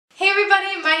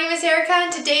My name is Erica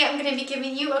and today I'm going to be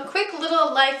giving you a quick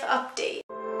little life update.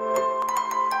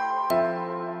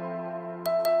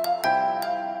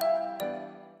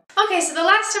 Okay, so the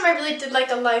last time I really did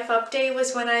like a life update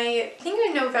was when I think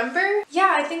in November?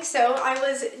 Yeah, I think so. I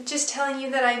was just telling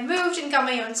you that I moved and got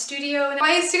my own studio. And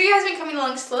my studio has been coming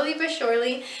along slowly but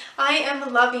surely. I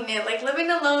am loving it. Like,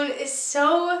 living alone is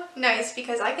so nice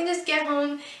because I can just get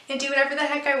home and do whatever the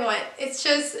heck I want. It's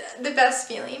just the best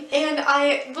feeling. And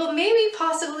I will maybe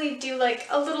possibly do like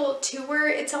a little tour.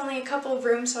 It's only a couple of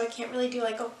rooms, so I can't really do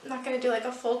like I'm not gonna do like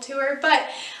a full tour, but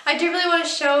I do really want to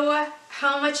show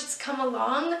how much it's come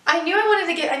along. I knew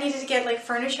I needed to get like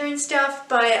furniture and stuff,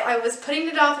 but I was putting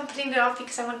it off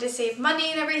because I wanted to save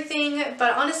money and everything.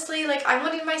 But honestly, like, I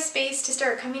wanted my space to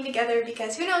start coming together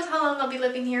because who knows how long I'll be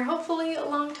living here, hopefully a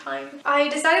long time. I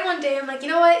decided one day, I'm like, you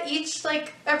know what,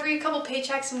 every couple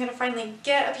paychecks I'm gonna finally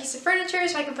get a piece of furniture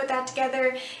so I can put that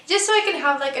together, just so I can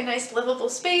have like a nice livable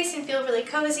space and feel really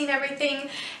cozy and everything.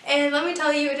 And let me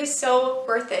tell you, it is so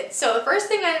worth it. So the first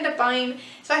thing I ended up buying,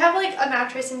 so I have like a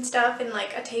mattress and stuff and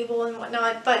like a table and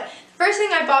whatnot, but the first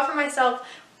thing I bought for myself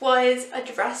was a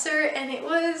dresser, and it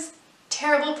was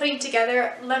terrible putting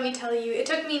together. Let me tell you, it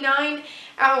took me 9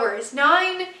 hours.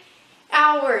 9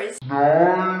 hours.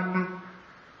 9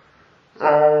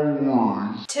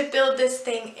 hours to build this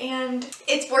thing, and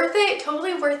it's worth it,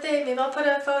 totally worth it. Maybe I'll put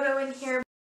a photo in here.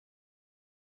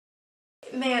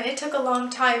 Man, it took a long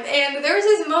time, and there was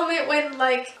this moment when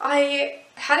like I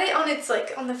had it on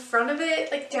on the front of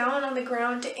it, like down on the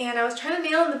ground, and I was trying to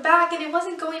nail in the back and it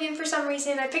wasn't going in for some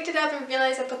reason. I picked it up and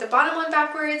realized I put the bottom one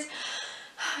backwards.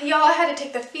 Y'all, I had to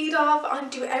take the feet off,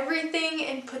 undo everything,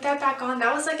 and put that back on.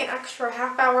 That was like an extra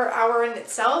half hour in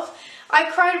itself.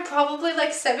 I cried probably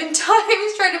like 7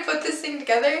 times trying to put this thing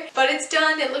together, but it's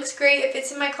done. It looks great. It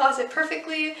fits in my closet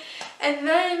perfectly. And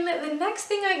then the next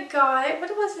thing I got, what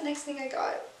was the next thing I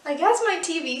got? I guess my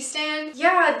TV stand.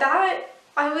 Yeah, that,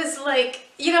 I was like,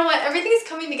 you know what, everything is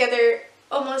coming together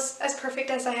almost as perfect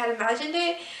as I had imagined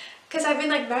it, because I've been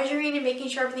like measuring and making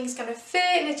sure everything's gonna fit,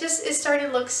 and it's starting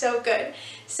to look so good.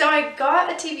 So I got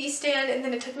a TV stand, and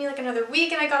then it took me like another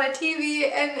week and I got a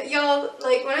TV, and y'all,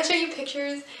 like, when I show you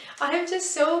pictures, I am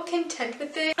just so content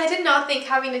with it. I did not think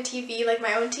having a TV, like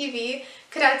my own TV,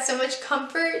 could add so much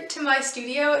comfort to my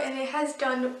studio, and it has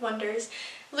done wonders.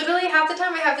 Literally half the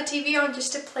time I have the TV on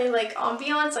just to play like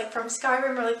ambiance, like from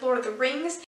Skyrim or like Lord of the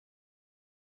Rings.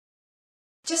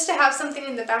 Just to have something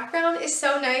in the background is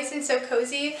so nice and so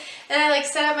cozy, and I like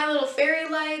set up my little fairy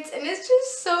lights, and it's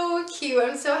just so cute.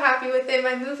 I'm so happy with it.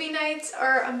 My movie nights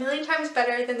are a million times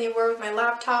better than they were with my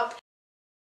laptop,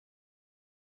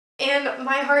 and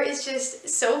my heart is just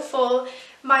so full.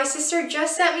 My sister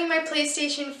just sent me my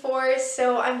PlayStation 4,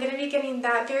 so I'm going to be getting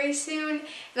that very soon,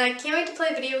 and I can't wait to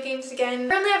play video games again.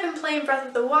 Currently I've been playing Breath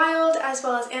of the Wild as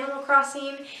well as Animal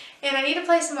Crossing, and I need to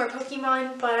play some more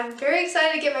Pokemon, but I'm very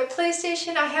excited to get my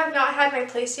PlayStation. I have not had my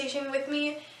PlayStation with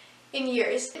me in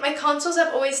years. My consoles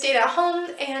have always stayed at home,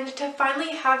 and to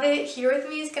finally have it here with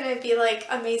me is going to be like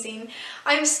amazing.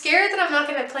 I'm scared that I'm not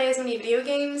going to play as many video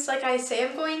games like I say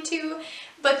I'm going to,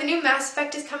 but the new Mass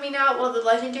Effect is coming out, well, the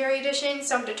Legendary Edition,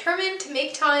 so I'm determined to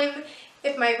make time.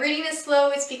 If my reading is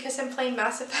slow, it's because I'm playing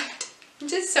Mass Effect. I'm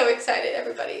just so excited,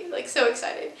 everybody, like so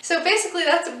excited. So basically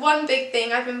that's one big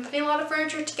thing. I've been putting a lot of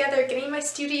furniture together, getting my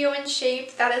studio in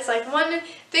shape. That is like one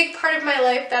big part of my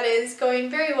life that is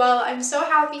going very well. I'm so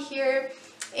happy here,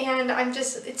 and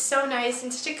it's so nice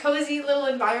and such a cozy little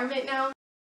environment now.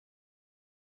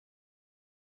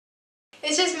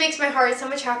 It just makes my heart so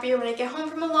much happier when I get home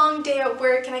from a long day at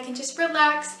work and I can just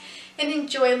relax and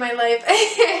enjoy my life.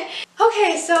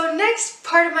 Okay, so next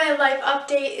part of my life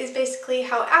update is basically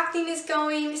how acting is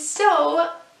going. So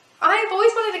I've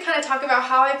always wanted to kind of talk about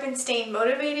how I've been staying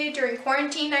motivated during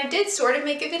quarantine. I did sort of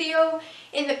make a video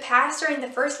in the past during the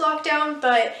first lockdown,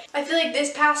 but I feel like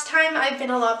this past time I've been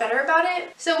a lot better about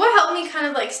it. So what helped me kind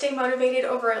of like stay motivated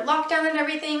over lockdown and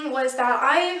everything was that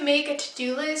I make a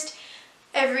to-do list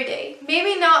every day.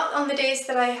 Maybe not on the days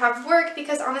that I have work,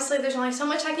 because honestly there's only so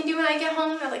much I can do when I get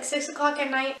home at like 6 o'clock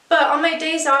at night. But on my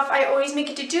days off, I always make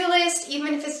a to-do list,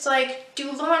 even if it's like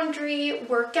do laundry,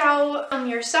 work out, film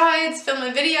your sides, film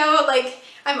a video. Like,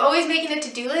 I'm always making a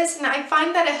to-do list, and I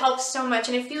find that it helps so much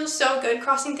and it feels so good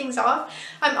crossing things off.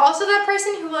 I'm also that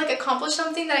person who like accomplished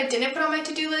something that I didn't put on my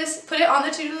to-do list, put it on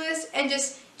the to-do list and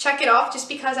just check it off just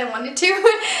because I wanted to,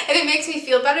 and it makes me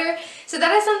feel better. So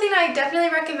that is something I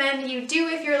definitely recommend you do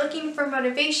if you're looking for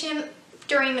motivation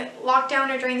during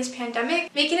lockdown or during this pandemic.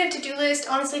 Making a to-do list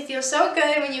honestly feels so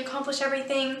good when you accomplish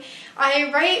everything.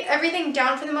 I write everything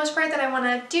down for the most part that I want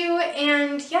to do,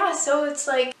 and yeah, so it's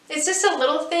like It's just a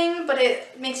little thing, but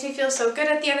it makes me feel so good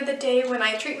at the end of the day when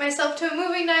I treat myself to a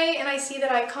movie night and I see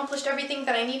that I accomplished everything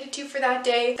that I needed to for that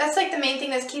day. That's like the main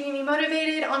thing that's keeping me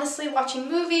motivated. Honestly, watching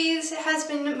movies has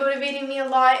been motivating me a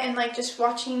lot, and like just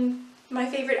watching my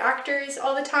favorite actors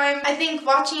all the time. I think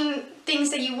watching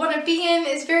things that you want to be in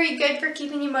is very good for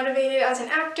keeping you motivated as an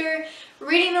actor.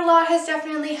 Reading a lot has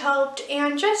definitely helped,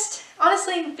 and just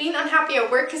honestly being unhappy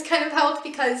at work has kind of helped,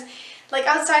 because like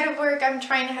outside of work I'm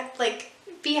trying to like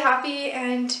be happy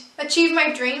and achieve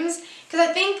my dreams, because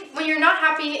I think when you're not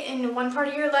happy in one part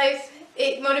of your life,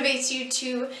 it motivates you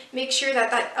to make sure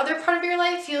that that other part of your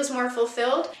life feels more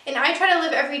fulfilled. And I try to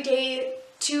live every day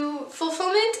to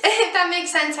fulfillment, if that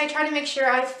makes sense. I try to make sure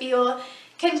I feel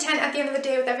content at the end of the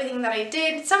day with everything that I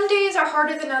did. Some days are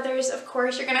harder than others, of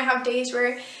course. You're gonna have days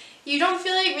where you don't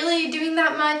feel like really doing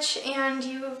that much and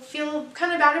you feel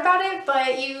kind of bad about it,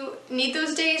 but you need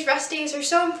those days. Rest days are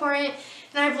so important,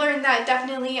 and I've learned that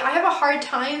definitely. I have a hard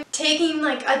time taking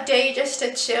like a day just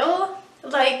to chill.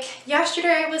 Like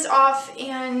yesterday I was off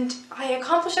and I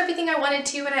accomplished everything I wanted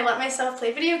to, and I let myself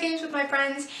play video games with my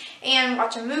friends and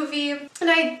watch a movie, and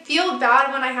I feel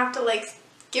bad when I have to like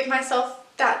give myself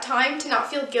that time to not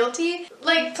feel guilty.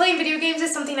 Like playing video games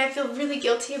is something I feel really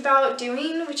guilty about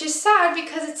doing, which is sad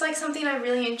because it's like something I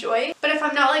really enjoy. But if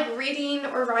I'm not like reading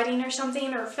or writing or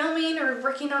something or filming or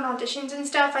working on auditions and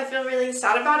stuff, I feel really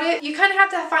sad about it. You kind of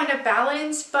have to find a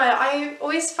balance, but I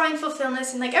always find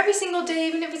fulfillment in like every single day,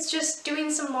 even if it's just doing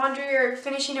some laundry or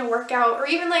finishing a workout, or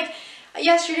even like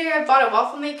yesterday I bought a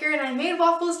waffle maker and I made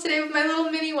waffles today with my little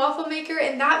mini waffle maker,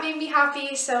 and that made me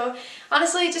happy. So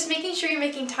honestly, just making sure you're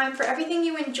making time for everything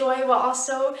you enjoy while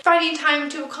also finding time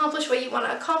to accomplish what you want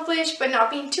to accomplish, but not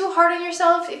being too hard on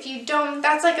yourself if you don't.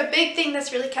 That's like a big thing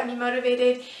that's really kept me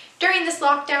motivated during this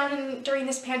lockdown and during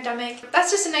this pandemic. That's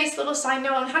just a nice little side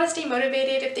note on how to stay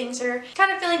motivated if things are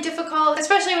kind of feeling difficult,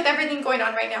 especially with everything going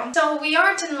on right now. So we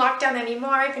aren't in lockdown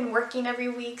anymore. I've been working every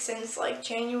week since like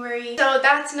January, so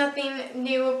that's nothing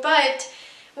new. But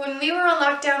when we were on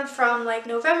lockdown from like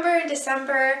November and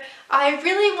December, I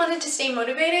really wanted to stay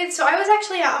motivated. So I was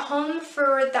actually at home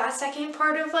for that second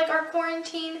part of like our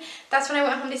quarantine. That's when I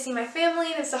went home to see my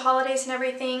family, and it's the holidays and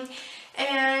everything.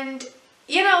 And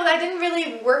you know, I didn't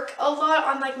really work a lot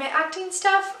on like my acting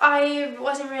stuff. I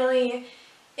wasn't really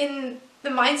in the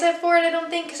mindset for it, I don't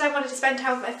think, because I wanted to spend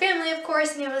time with my family, of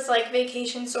course, and it was like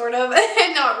vacation sort of.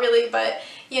 Not really, but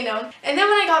you know. And then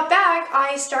when I got back,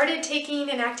 I started taking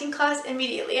an acting class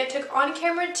immediately. I took On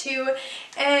Camera 2,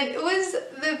 and it was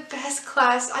the best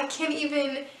class. I can't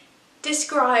even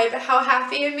describe how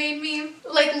happy it made me.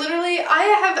 Like literally, I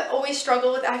have always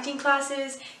struggled with acting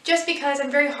classes just because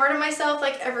I'm very hard on myself,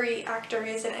 like every actor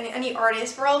is and any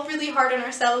artist. We're all really hard on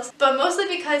ourselves, but mostly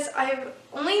because I've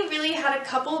only really had a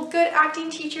couple good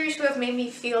acting teachers who have made me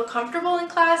feel comfortable in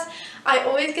class. I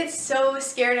always get so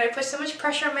scared. I put so much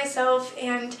pressure on myself,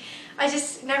 and I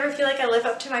just never feel like I live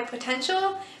up to my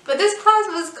potential. But this class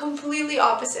was completely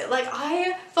opposite. Like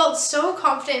I felt so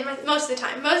confident most of the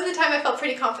time. Most of the time I felt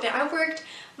pretty confident. I worked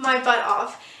my butt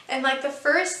off. And like the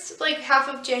first like half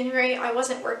of January I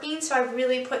wasn't working, so I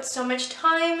really put so much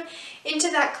time into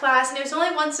that class, and it was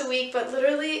only once a week, but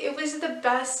literally it was the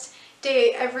best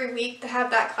day every week to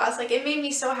have that class. Like it made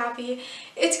me so happy.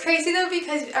 It's crazy though,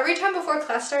 because every time before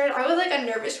class started I was like a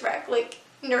nervous wreck. Like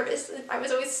nervous. I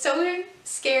was always so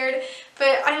scared,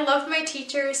 but I loved my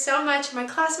teachers so much. My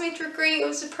classmates were great. It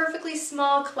was a perfectly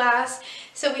small class,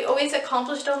 so we always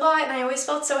accomplished a lot, and I always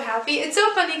felt so happy. It's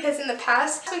so funny because in the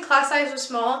past, when class size was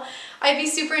small, I'd be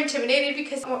super intimidated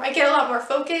because I get a lot more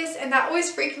focus, and that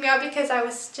always freaked me out because I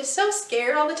was just so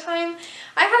scared all the time.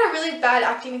 I had a really bad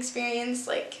acting experience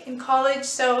like in college,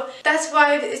 so that's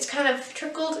why it's kind of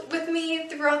trickled with me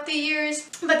throughout the years.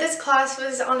 But this class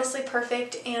was honestly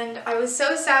perfect, and I was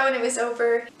so sad when it was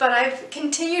over, but I've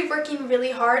continued working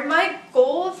really hard. My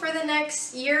goal for the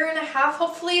next year and a half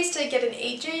hopefully is to get an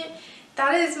agent.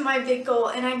 That is my big goal,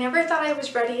 and I never thought I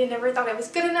was ready. I never thought I was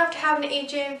good enough to have an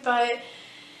agent, but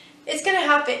it's gonna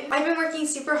happen. I've been working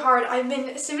super hard. I've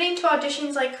been submitting to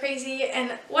auditions like crazy,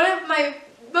 and one of my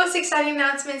most exciting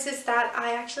announcements is that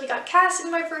I actually got cast in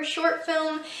my first short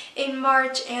film in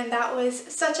March, and that was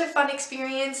such a fun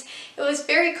experience. It was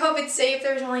very COVID safe.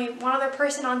 There was only one other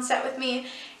person on set with me,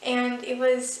 and it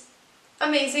was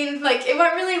amazing. Like it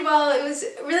went really well. It was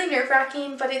really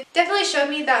nerve-wracking, but it definitely showed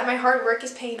me that my hard work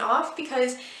is paying off,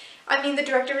 because I mean, the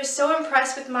director was so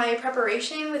impressed with my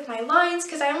preparation, with my lines,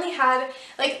 because I only had,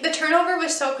 like, the turnover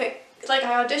was so quick. Like,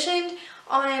 I auditioned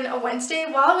on a Wednesday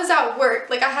while I was at work.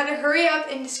 Like, I had to hurry up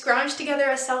and scrounge together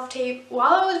a self-tape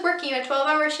while I was working a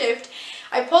 12-hour shift.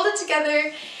 I pulled it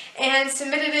together, and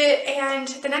submitted it, and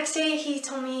the next day he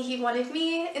told me he wanted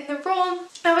me in the role.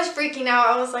 I was freaking out.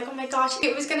 I was like, oh my gosh.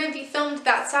 It was gonna be filmed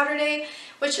that Saturday,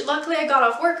 which luckily I got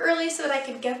off work early so that I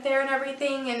could get there and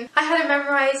everything, and I had to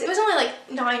memorize. It was only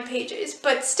like 9 pages,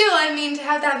 but still, I mean, to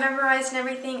have that memorized and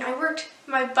everything, I worked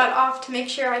my butt off to make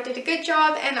sure I did a good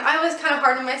job, and I was kind of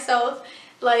hard on myself.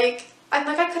 Like, I'm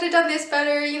like, I could have done this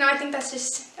better, you know. I think that's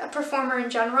just a performer in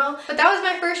general. But that was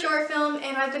my first short film,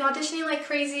 and I've been auditioning like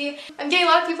crazy. I'm getting a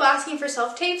lot of people asking for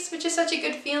self-tapes, which is such a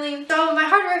good feeling. So my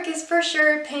hard work is for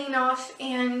sure paying off,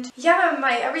 and yeah,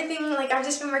 my everything, like, I've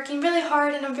just been working really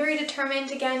hard, and I'm very determined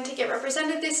again to get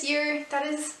represented this year. That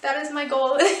is my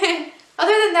goal.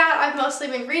 Other than that, I've mostly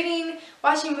been reading,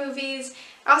 watching movies.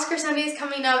 Oscar Sunday is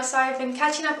coming up, so I've been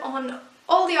catching up on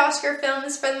all the Oscar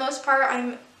films for the most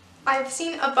part. I've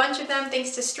seen a bunch of them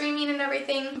thanks to streaming and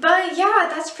everything. But yeah,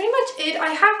 that's pretty much it. I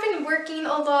have been working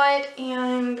a lot,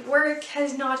 and work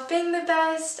has not been the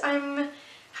best. I'm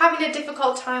having a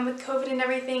difficult time with COVID and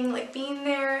everything, like being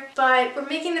there, but we're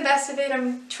making the best of it.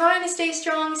 I'm trying to stay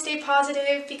strong, stay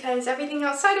positive, because everything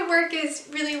outside of work is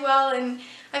really well, and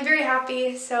I'm very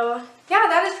happy. So yeah,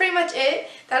 that is pretty much it.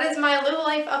 That is my little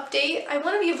life update. I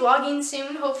want to be vlogging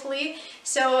soon, hopefully,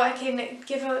 so I can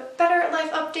give a better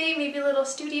life update, maybe a little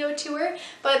studio tour.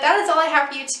 But that is all I have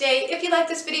for you today. If you like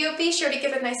this video, be sure to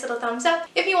give it a nice little thumbs up.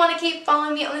 If you want to keep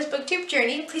following me on this booktube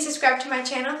journey, please subscribe to my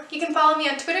channel. You can follow me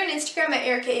on Twitter and Instagram at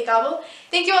Erica A. Gobble.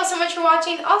 Thank you all so much for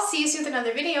watching. I'll see you soon with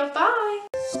another video.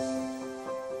 Bye!